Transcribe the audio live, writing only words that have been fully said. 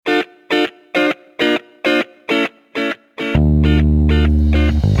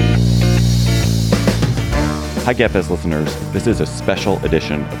Hi, GabFest listeners. This is a special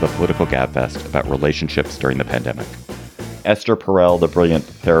edition of the Political GabFest about relationships during the pandemic. Esther Perel, the brilliant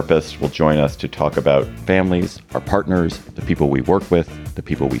therapist, will join us to talk about families, our partners, the people we work with, the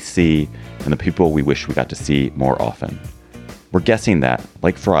people we see, and the people we wish we got to see more often. We're guessing that,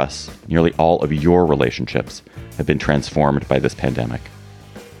 like for us, nearly all of your relationships have been transformed by this pandemic.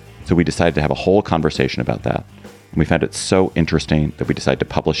 So we decided to have a whole conversation about that. And we found it so interesting that we decided to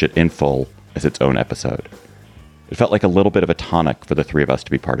publish it in full as its own episode. It felt like a little bit of a tonic for the three of us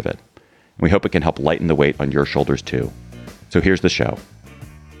to be part of it. And we hope it can help lighten the weight on your shoulders too. So here's the show.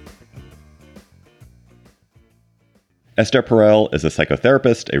 Esther Perel is a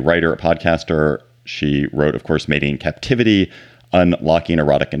psychotherapist, a writer, a podcaster. She wrote, of course, Mating in Captivity, Unlocking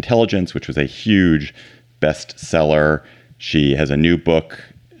Erotic Intelligence, which was a huge bestseller. She has a new book,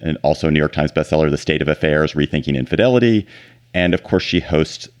 and also a New York Times bestseller, The State of Affairs, Rethinking Infidelity. And of course, she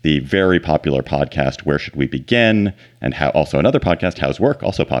hosts the very popular podcast, Where Should We Begin? And also another podcast, How's Work?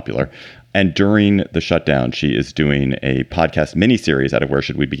 Also popular. And during the shutdown, she is doing a podcast miniseries out of Where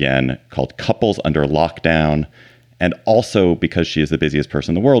Should We Begin called Couples Under Lockdown. And also, because she is the busiest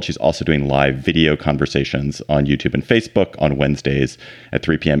person in the world, she's also doing live video conversations on YouTube and Facebook on Wednesdays at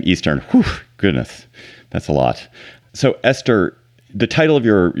 3 p.m. Eastern. Whew, goodness, that's a lot. So Esther, the title of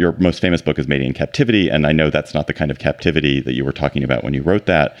your most famous book is Mating in Captivity, and I know that's not the kind of captivity that you were talking about when you wrote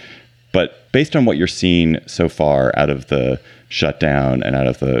that. But based on what you're seeing so far out of the shutdown and out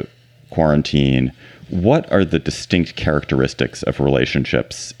of the quarantine, what are the distinct characteristics of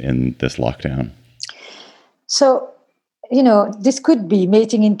relationships in this lockdown? So, this could be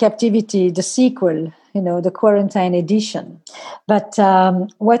Mating in Captivity, the sequel, the quarantine edition. But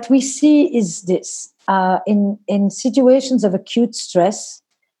what we see is this. In situations of acute stress,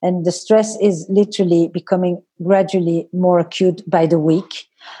 and the stress is literally becoming gradually more acute by the week,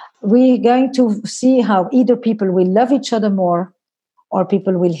 we're going to see how either people will love each other more or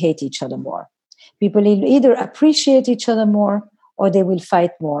people will hate each other more. People will either appreciate each other more or they will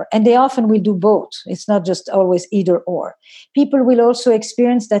fight more. And they often will do both. It's not just always either or. People will also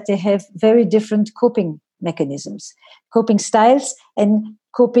experience that they have very different coping mechanisms, coping styles, and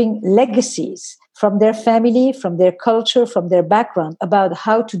coping legacies from their family, from their culture, from their background, about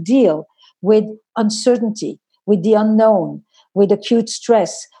how to deal with uncertainty, with the unknown, with acute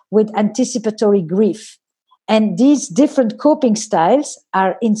stress, with anticipatory grief. And these different coping styles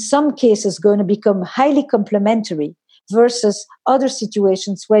are in some cases going to become highly complementary versus other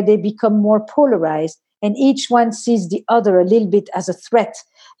situations where they become more polarized and each one sees the other a little bit as a threat,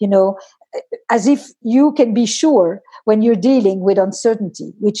 as if you can be sure when you're dealing with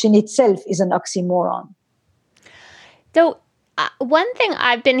uncertainty, which in itself is an oxymoron. So one thing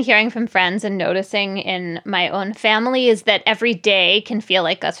I've been hearing from friends and noticing in my own family is that every day can feel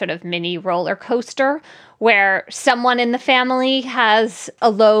like a sort of mini roller coaster where someone in the family has a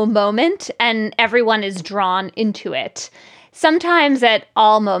low moment and everyone is drawn into it. Sometimes at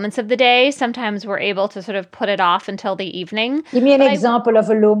all moments of the day, sometimes we're able to sort of put it off until the evening. Give me an example of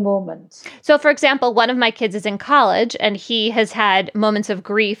a low moment. So, for example, one of my kids is in college and he has had moments of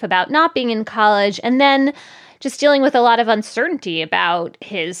grief about not being in college and then just dealing with a lot of uncertainty about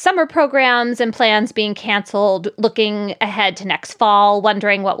his summer programs and plans being canceled, looking ahead to next fall,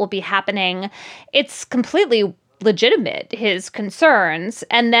 wondering what will be happening. It's completely legitimate, his concerns.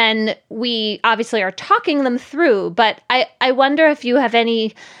 And then we obviously are talking them through. But I wonder if you have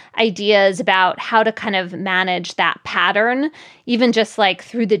any ideas about how to kind of manage that pattern, even just like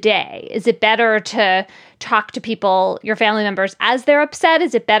through the day. Is it better to talk to people, your family members, as they're upset?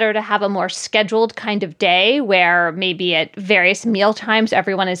 Is it better to have a more scheduled kind of day where maybe at various meal times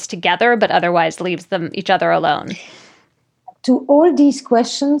everyone is together, but otherwise leaves them each other alone? To all these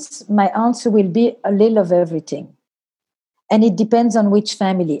questions, my answer will be a little of everything. And it depends on which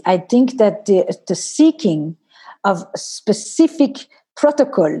family. I think that the seeking of specific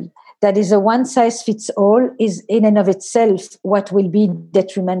protocol that is a one-size-fits-all is in and of itself what will be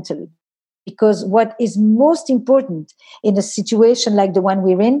detrimental. Because what is most important in a situation like the one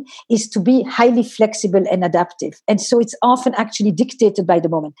we're in is to be highly flexible and adaptive. And so it's often actually dictated by the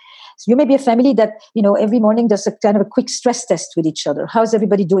moment. So you may be a family that, every morning does a kind of a quick stress test with each other. How's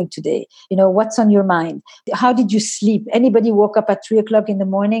everybody doing today? What's on your mind? How did you sleep? Anybody woke up at 3:00 in the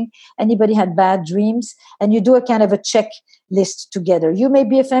morning? Anybody had bad dreams? And you do a kind of a checklist together. You may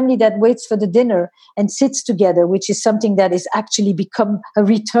be a family that waits for the dinner and sits together, which is something that is actually become a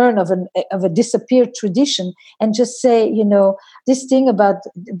return of a disappeared tradition, and just say, this thing about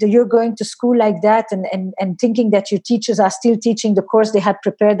you're going to school like that and thinking that your teachers are still teaching the course they had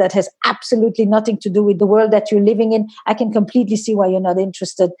prepared that has absolutely nothing to do with the world that you're living in, I can completely see why you're not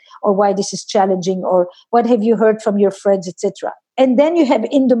interested, or why this is challenging, or what have you heard from your friends, etc. And then you have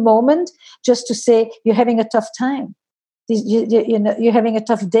in the moment just to say, you're having a tough time. You're having a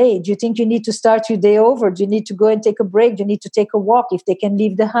tough day. Do you think you need to start your day over? Do you need to go and take a break? Do you need to take a walk if they can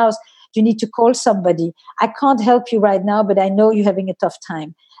leave the house? Do you need to call somebody? I can't help you right now, but I know you're having a tough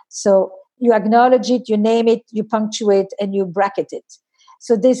time. So you acknowledge it, you name it, you punctuate, and you bracket it.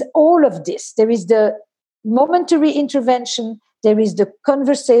 So there's all of this. There is the momentary intervention. There is the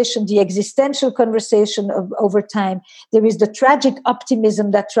conversation, the existential conversation of over time. There is the tragic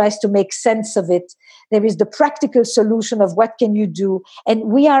optimism that tries to make sense of it. There is the practical solution of what can you do. And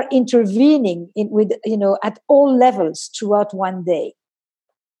we are intervening at all levels throughout one day.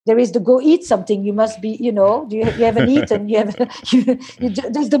 There is the go eat something. You must be, you haven't eaten.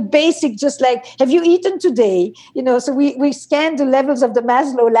 There's the basic, just like, have you eaten today? So we scan the levels of the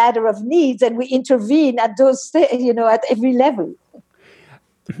Maslow ladder of needs, and we intervene at those, at every level.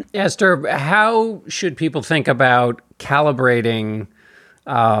 Esther, how should people think about calibrating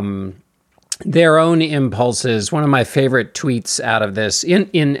their own impulses? One of my favorite tweets out of this,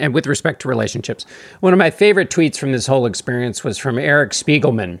 and with respect to relationships, one of my favorite tweets from this whole experience was from Eric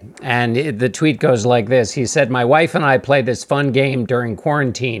Spiegelman. And the tweet goes like this. He said, "My wife and I played this fun game during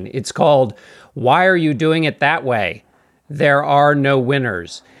quarantine. It's called, 'Why Are You Doing It That Way? There Are No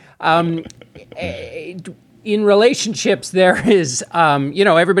Winners.'" In relationships, there is,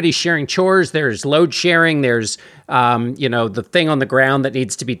 everybody's sharing chores. There's load sharing. There's, the thing on the ground that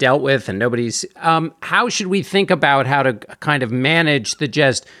needs to be dealt with, and nobody's. How should we think about how to kind of manage the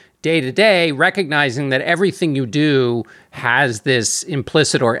just day to day, recognizing that everything you do has this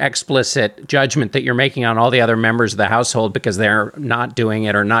implicit or explicit judgment that you're making on all the other members of the household because they're not doing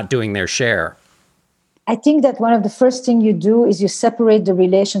it or not doing their share? I think that one of the first things you do is you separate the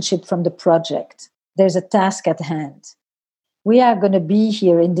relationship from the project. There's a task at hand. We are going to be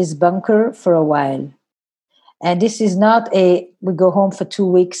here in this bunker for a while. And this is not we go home for 2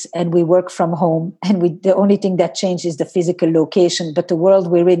 weeks and we work from home, and the only thing that changes is the physical location, but the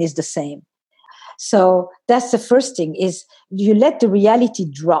world we're in is the same. So that's the first thing, is you let the reality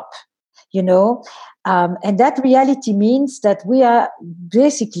drop, and that reality means that we are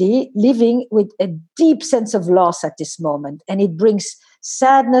basically living with a deep sense of loss at this moment. And it brings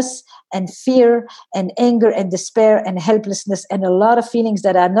sadness and fear and anger and despair and helplessness and a lot of feelings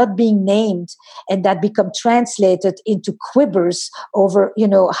that are not being named, and that become translated into quibbles over,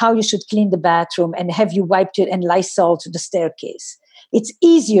 how you should clean the bathroom and have you wiped it and Lysol to the staircase. It's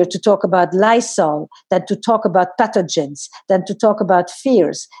easier to talk about Lysol than to talk about pathogens, than to talk about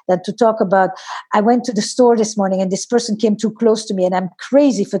fears, than to talk about, I went to the store this morning and this person came too close to me, and I'm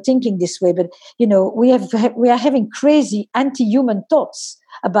crazy for thinking this way. But, we are having crazy anti-human thoughts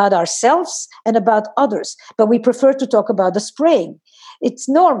about ourselves and about others, but we prefer to talk about the spraying. It's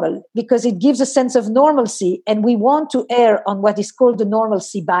normal because it gives a sense of normalcy, and we want to err on what is called the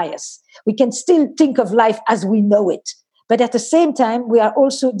normalcy bias. We can still think of life as we know it. But at the same time, we are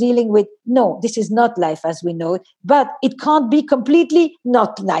also dealing with, no, this is not life as we know it, but it can't be completely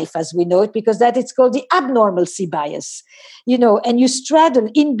not life as we know it, because that is called the abnormalcy bias, and you straddle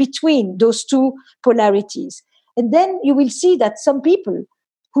in between those two polarities. And then you will see that some people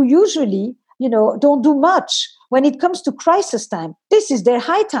who usually, don't do much when it comes to crisis time, this is their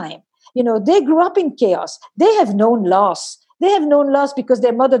high time. They grew up in chaos. They have known loss. They have known loss because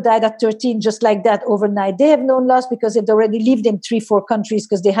their mother died at 13, just like that, overnight. They have known loss because they've already lived in 3-4 countries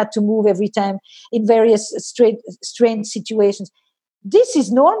because they had to move every time in various strange situations. This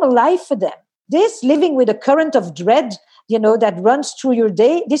is normal life for them. This living with a current of dread, that runs through your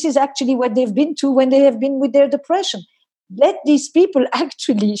day, this is actually what they've been to when they have been with their depression. Let these people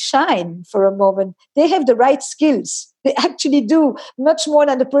actually shine for a moment. They have the right skills. They actually do much more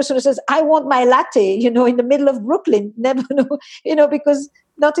than the person who says, I want my latte, in the middle of Brooklyn, never know, because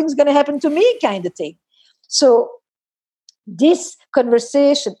nothing's going to happen to me kind of thing. So this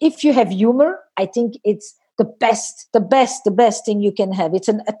conversation, if you have humor, I think it's the best thing you can have. It's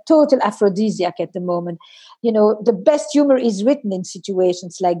a total aphrodisiac at the moment. The best humor is written in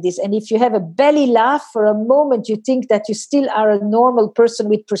situations like this. And if you have a belly laugh for a moment, you think that you still are a normal person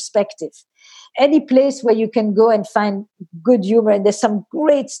with perspective. Any place where you can go and find good humor, and there's some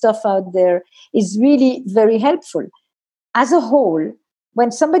great stuff out there, is really very helpful. As a whole,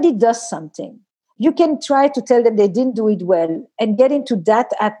 when somebody does something, you can try to tell them they didn't do it well and get into that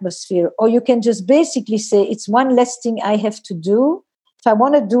atmosphere, or you can just basically say, it's one less thing I have to do. If I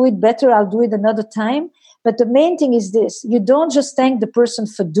want to do it better, I'll do it another time. But the main thing is this: you don't just thank the person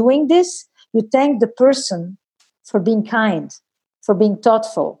for doing this, you thank the person for being kind, for being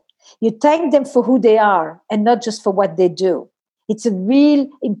thoughtful. You thank them for who they are and not just for what they do. It's a real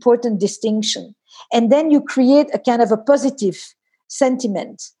important distinction. And then you create a kind of a positive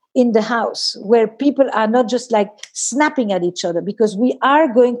sentiment in the house where people are not just like snapping at each other, because we are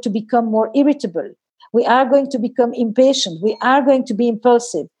going to become more irritable. We are going to become impatient. We are going to be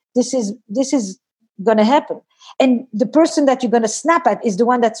impulsive. This is going to happen. And the person that you're going to snap at is the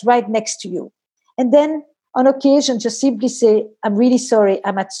one that's right next to you. And then on occasion, just simply say, I'm really sorry,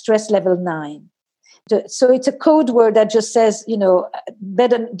 I'm at stress level 9. So it's a code word that just says,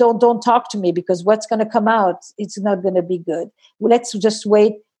 better don't talk to me, because what's going to come out, it's not going to be good. Let's just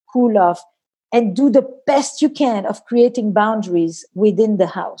wait, cool off, and do the best you can of creating boundaries within the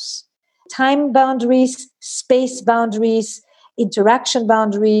house. Time boundaries, space boundaries, interaction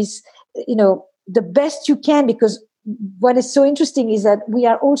boundaries, the best you can, because what is so interesting is that we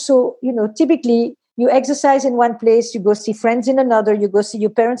are also, typically you exercise in one place, you go see friends in another, you go see your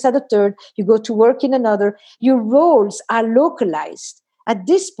parents at a third, you go to work in another. Your roles are localized. At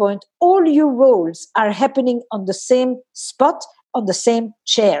this point, all your roles are happening on the same spot, on the same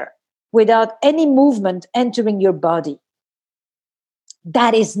chair, without any movement entering your body.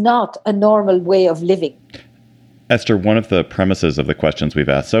 That is not a normal way of living. Esther, one of the premises of the questions we've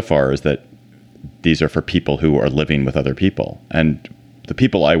asked so far is that these are for people who are living with other people. And the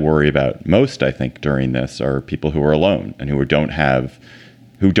people I worry about most, I think, during this are people who are alone and who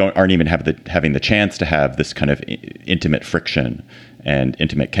aren't even having the chance to have this kind of intimate friction and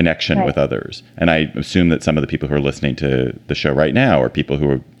intimate connection with others. And I assume that some of the people who are listening to the show right now are people who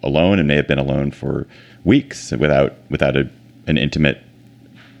are alone and may have been alone for weeks without an intimate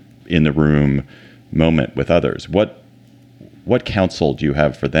in the room moment with others. What counsel do you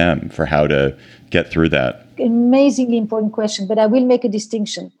have for them for how to get through that? Amazingly important question, but I will make a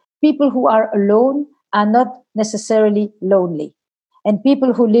distinction. People who are alone are not necessarily lonely. And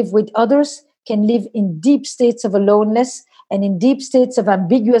people who live with others can live in deep states of aloneness and in deep states of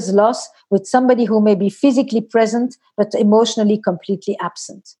ambiguous loss with somebody who may be physically present but emotionally completely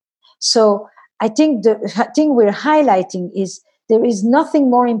absent. So I think the thing we're highlighting is there is nothing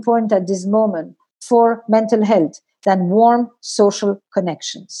more important at this moment for mental health than warm social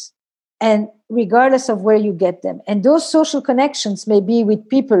connections. And regardless of where you get them. And those social connections may be with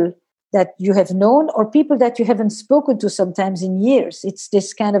people that you have known or people that you haven't spoken to sometimes in years. It's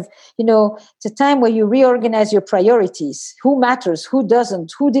this kind of, it's a time where you reorganize your priorities. Who matters? Who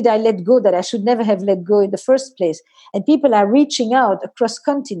doesn't? Who did I let go that I should never have let go in the first place? And people are reaching out across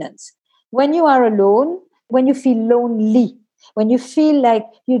continents. When you are alone, when you feel lonely, when you feel like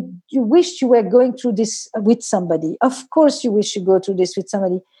you wish you were going through this with somebody, of course you wish you go through this with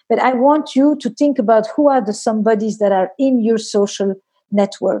somebody, but I want you to think about who are the somebodies that are in your social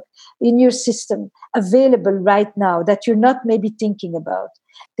network, in your system, available right now that you're not maybe thinking about.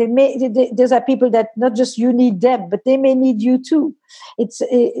 Those are people that not just you need them, but they may need you too.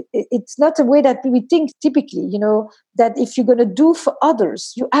 It's not a way that we think typically, that if you're going to do for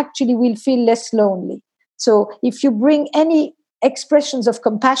others, you actually will feel less lonely. So if you bring any expressions of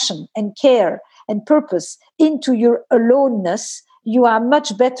compassion and care and purpose into your aloneness, you are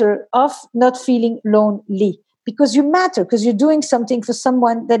much better off not feeling lonely because you matter, because you're doing something for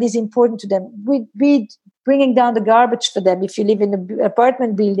someone that is important to them. Be bringing down the garbage for them if you live in an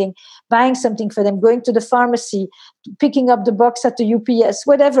apartment building, buying something for them, going to the pharmacy, picking up the box at the UPS,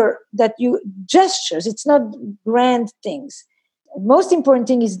 whatever that you gestures. It's not grand things. The most important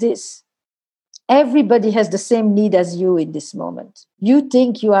thing is this. Everybody has the same need as you in this moment. You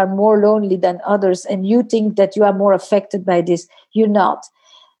think you are more lonely than others and you think that you are more affected by this. You're not.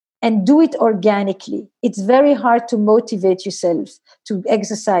 And do it organically. It's very hard to motivate yourself to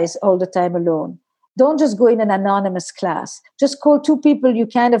exercise all the time alone. Don't just go in an anonymous class. Just call two people you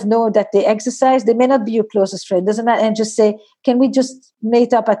kind of know that they exercise. They may not be your closest friend. Doesn't matter. And just say, can we just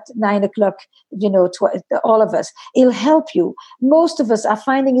meet up at 9:00, all of us. It'll help you. Most of us are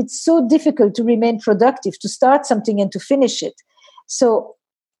finding it so difficult to remain productive, to start something and to finish it. So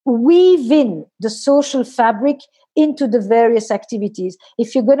weave in the social fabric into the various activities.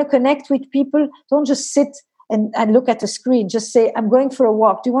 If you're going to connect with people, don't just sit and look at the screen. Just say, I'm going for a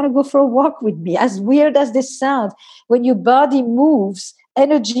walk. Do you want to go for a walk with me? As weird as this sounds, when your body moves,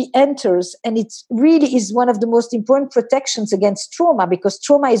 energy enters, and it really is one of the most important protections against trauma, because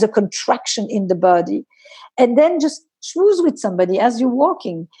trauma is a contraction in the body. And then just choose with somebody as you're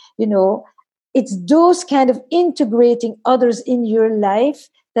walking. It's those kind of integrating others in your life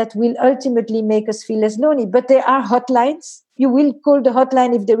that will ultimately make us feel less lonely. But there are hotlines. You will call the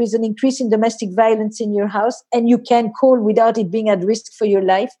hotline if there is an increase in domestic violence in your house, and you can call without it being at risk for your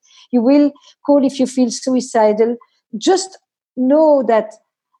life. You will call if you feel suicidal. Just know that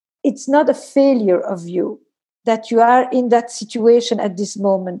it's not a failure of you that you are in that situation at this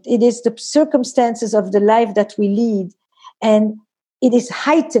moment. It is the circumstances of the life that we lead, and it is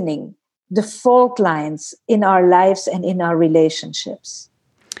heightening the fault lines in our lives and in our relationships.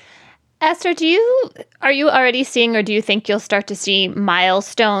 Esther, are you already seeing, or do you think you'll start to see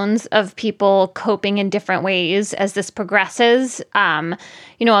milestones of people coping in different ways as this progresses?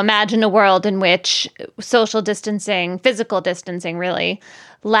 Imagine a world in which social distancing, physical distancing really,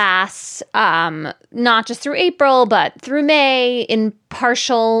 lasts not just through April, but through May in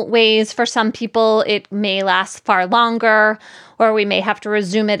partial ways. For some people, it may last far longer, or we may have to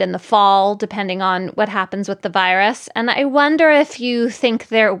resume it in the fall, depending on what happens with the virus. And I wonder if you think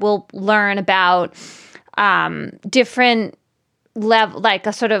we'll learn about different level, like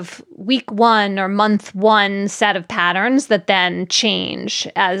a sort of week one or month one set of patterns that then change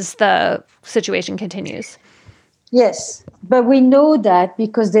as the situation continues. Yes, but we know that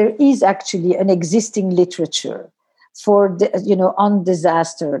because there is actually an existing literature on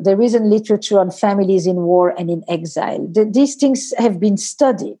disaster. There is a literature on families in war and in exile. These things have been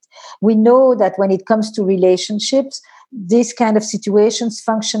studied. We know that when it comes to relationships, these kind of situations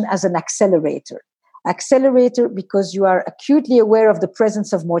function as an accelerator. Accelerator because you are acutely aware of the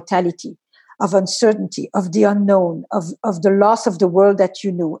presence of mortality, of uncertainty, of the unknown, of the loss of the world that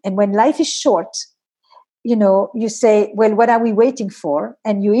you knew. And when life is short, you say, well, what are we waiting for?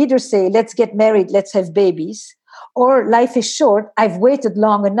 And you either say, let's get married, let's have babies, or life is short, I've waited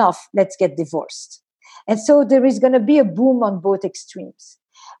long enough, let's get divorced. And so there is going to be a boom on both extremes.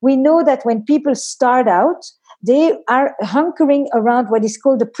 We know that when people start out, they are hunkering around what is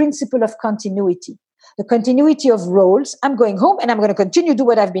called the principle of continuity. The continuity of roles. I'm going home and I'm going to continue to do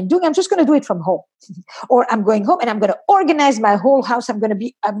what I've been doing. I'm just going to do it from home. Or I'm going home and I'm going to organize my whole house. I'm going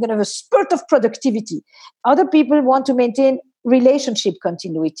to have a spurt of productivity. Other people want to maintain relationship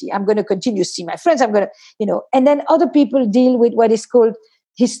continuity. I'm going to continue to see my friends. I'm going to, and then other people deal with what is called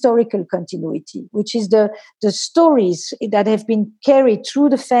historical continuity, which is the stories that have been carried through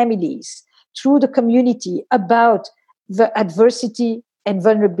the families, through the community about the adversity and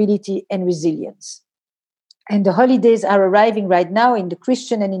vulnerability and resilience. And the holidays are arriving right now in the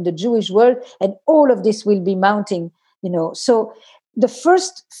Christian and in the Jewish world, and all of this will be mounting, So the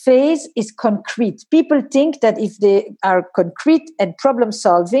first phase is concrete. People think that if they are concrete and problem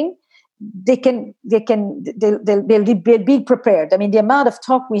solving, they'll be prepared. I mean, the amount of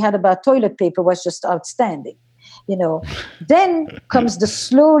talk we had about toilet paper was just outstanding. Then comes the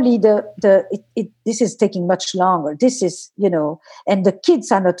slowly, this is taking much longer. This is, and the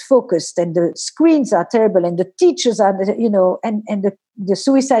kids are not focused and the screens are terrible and the teachers are, and the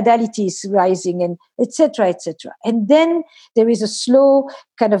suicidality is rising and et cetera, et cetera. And then there is a slow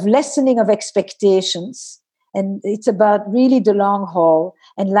kind of lessening of expectations. And it's about really the long haul,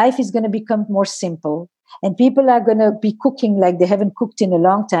 and life is going to become more simple. And people are going to be cooking like they haven't cooked in a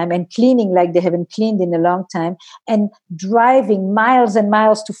long time, and cleaning like they haven't cleaned in a long time, and driving miles and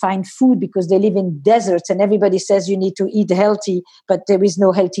miles to find food because they live in deserts and everybody says you need to eat healthy, but there is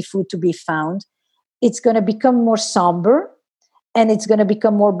no healthy food to be found. It's going to become more somber, and it's going to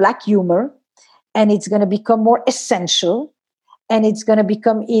become more black humor, and it's going to become more essential, and it's going to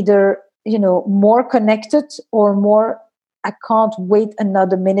become either, more connected or more, I can't wait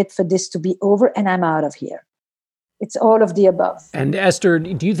another minute for this to be over and I'm out of here. It's all of the above. And Esther,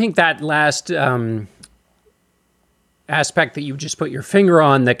 do you think that last aspect that you just put your finger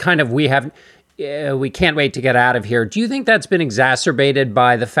on, that kind of we can't wait to get out of here, do you think that's been exacerbated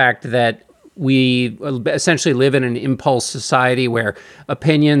by the fact that we essentially live in an impulse society where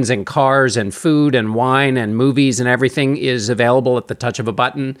opinions and cars and food and wine and movies and everything is available at the touch of a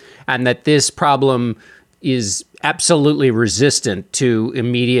button, and that this problem is absolutely resistant to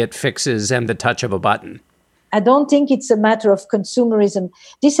immediate fixes and the touch of a button? I don't think it's a matter of consumerism.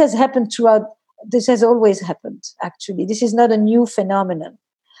 This has happened this has always happened, actually. This is not a new phenomenon.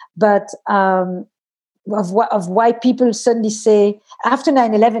 But of why people suddenly say, after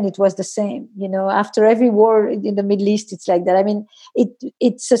 9/11, it was the same. After every war in the Middle East, it's like that. I mean,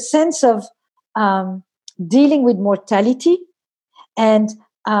 it's a sense of dealing with mortality and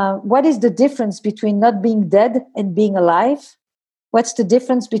what is the difference between not being dead and being alive? What's the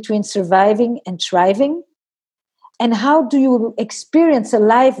difference between surviving and thriving? And how do you experience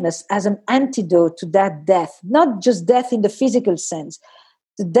aliveness as an antidote to that death? Not just death in the physical sense,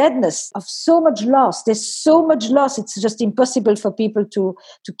 the deadness of so much loss. There's so much loss. It's just impossible for people to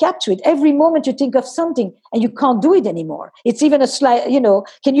capture it. Every moment you think of something and you can't do it anymore. It's even a slight,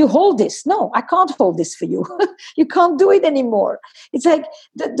 can you hold this? No, I can't hold this for you. You can't do it anymore. It's like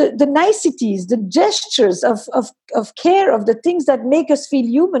the niceties, the gestures of care, of the things that make us feel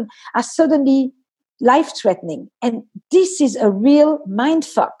human are suddenly life-threatening. And this is a real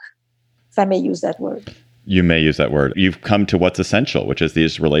mindfuck, if I may use that word. You may use that word. You've come to what's essential, which is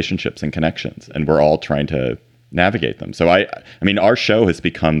these relationships and connections, and we're all trying to navigate them. So I mean, our show has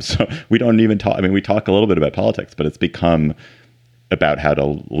become so, we don't even talk, I mean, we talk a little bit about politics, but it's become about how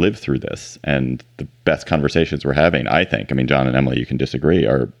to live through this. And the best conversations we're having, I think, I mean, John and Emily, you can disagree,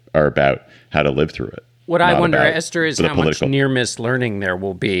 are about how to live through it. What I wonder, Esther, is how much near-miss learning there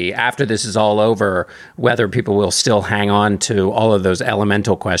will be after this is all over, whether people will still hang on to all of those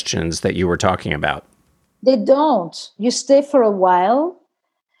elemental questions that you were talking about. They don't. You stay for a while,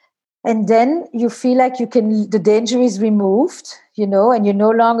 and then you feel like the danger is removed, and you no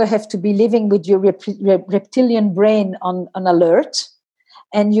longer have to be living with your reptilian brain on alert,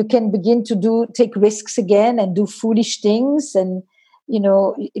 and you can begin to take risks again and do foolish things. And,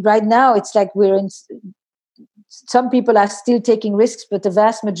 right now it's like some people are still taking risks, but the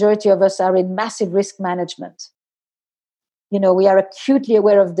vast majority of us are in massive risk management. We are acutely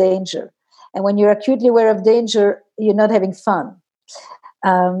aware of danger. And when you're acutely aware of danger, you're not having fun.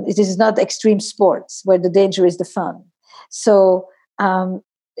 It is not extreme sports where the danger is the fun. So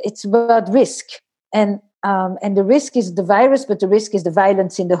it's about risk. And the risk is the virus, but the risk is the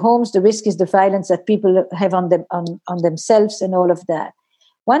violence in the homes. The risk is the violence that people have on themselves and all of that.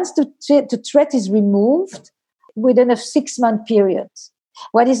 Once the threat is removed, within a 6-month period,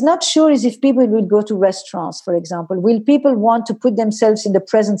 what is not sure is if people will go to restaurants, for example. Will people want to put themselves in the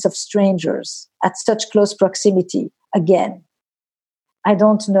presence of strangers at such close proximity again? I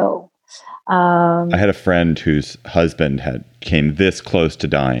don't know. I had a friend whose husband came this close to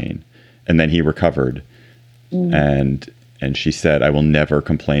dying, and then he recovered. And she said, I will never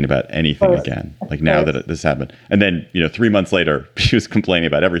complain about anything again. Like now that this happened. And then, 3 months later, she was complaining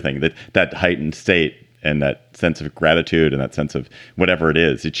about everything, that heightened state and that sense of gratitude and that sense of whatever it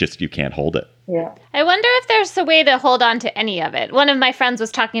is. It's just, you can't hold it. Yeah. I wonder if there's a way to hold on to any of it. One of my friends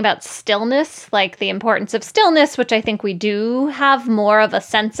was talking about stillness, like the importance of stillness, which I think we do have more of a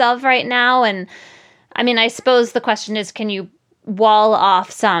sense of right now. And I mean, I suppose the question is, can you wall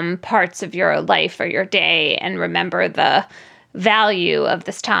off some parts of your life or your day and remember the value of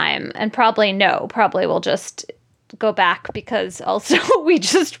this time? And probably we'll just go back because also we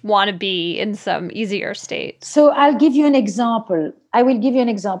just want to be in some easier state. So I'll give you an example.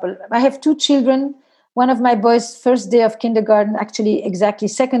 I have 2 children. One of my boys' first day of kindergarten, actually exactly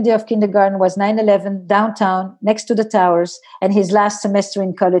second day of kindergarten, was 9/11 downtown next to the towers. And his last semester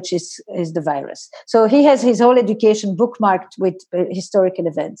in college is the virus. So he has his whole education bookmarked with historical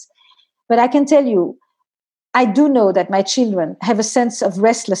events. But I can tell you, I do know that my children have a sense of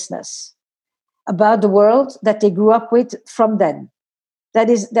restlessness about the world that they grew up with from then. That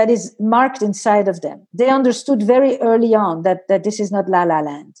is marked inside of them. They understood very early on that this is not La La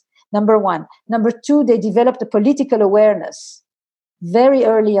Land. Number one. Number 2, they developed a political awareness very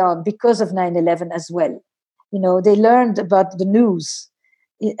early on because of 9/11 as well. They learned about the news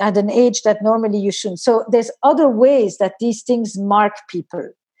at an age that normally you shouldn't. So there's other ways that these things mark people.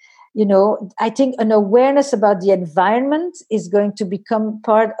 I think an awareness about the environment is going to become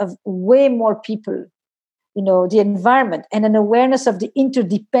part of way more people, the environment, and an awareness of the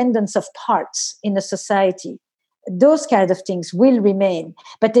interdependence of parts in a society. Those kind of things will remain,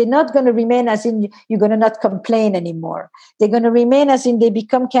 but they're not going to remain as in you're going to not complain anymore. They're going to remain as in they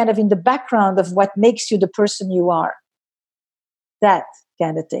become kind of in the background of what makes you the person you are. That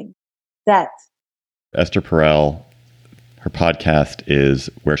kind of thing. That. Esther Perel, her podcast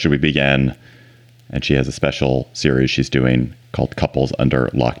is Where Should We Begin? And she has a special series she's doing called Couples Under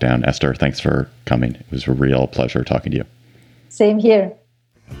Lockdown. Esther, thanks for coming. It was a real pleasure talking to you. Same here.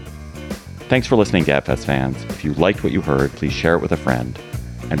 Thanks for listening, GabFest fans. If you liked what you heard, please share it with a friend.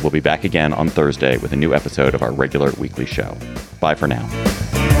 And we'll be back again on Thursday with a new episode of our regular weekly show. Bye for now.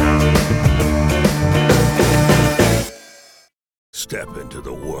 Step into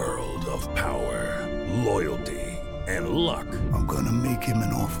the world of power, loyalty, and luck. I'm gonna make him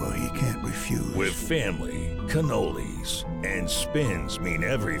an offer he can't refuse. With family, cannolis, and spins mean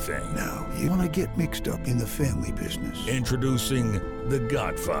everything. Now, you wanna get mixed up in the family business. Introducing The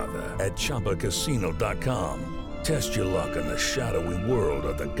Godfather at ChumbaCasino.com. Test your luck in the shadowy world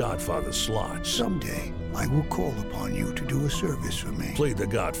of The Godfather slot. Someday, I will call upon you to do a service for me. Play The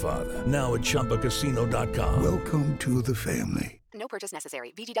Godfather now at ChumbaCasino.com. Welcome to the family. No purchase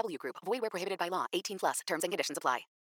necessary. VGW Group. Void where prohibited by law. 18+. Terms and conditions apply.